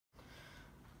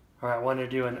Alright, I wanted to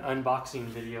do an unboxing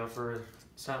video for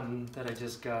something that I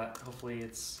just got. Hopefully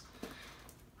it's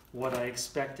what I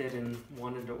expected and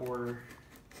wanted to order,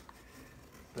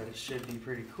 but it should be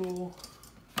pretty cool.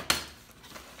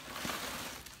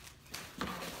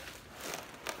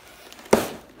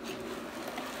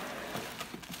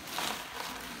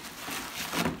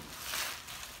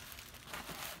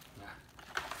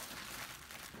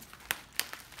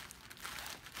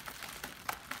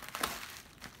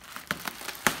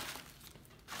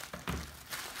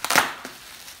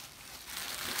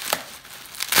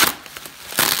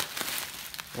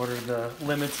 Ordered the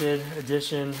limited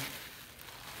edition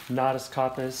Natas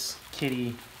Kaupas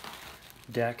kitty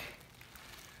deck.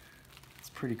 It's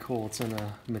pretty cool. It's in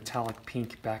a metallic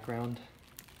pink background.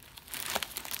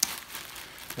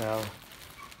 So,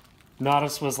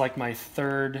 Natas was like my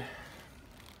third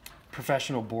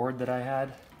professional board that I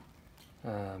had.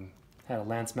 Had a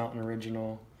Lance Mountain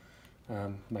original.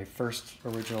 My first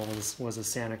original was a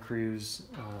Santa Cruz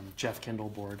Jeff Kendall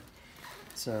board.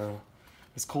 So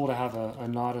it's cool to have a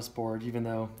Natas board, even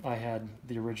though I had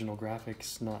the original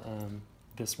graphics, not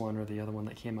this one or the other one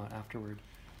that came out afterward.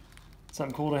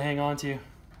 Something cool to hang on to.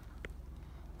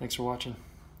 Thanks for watching.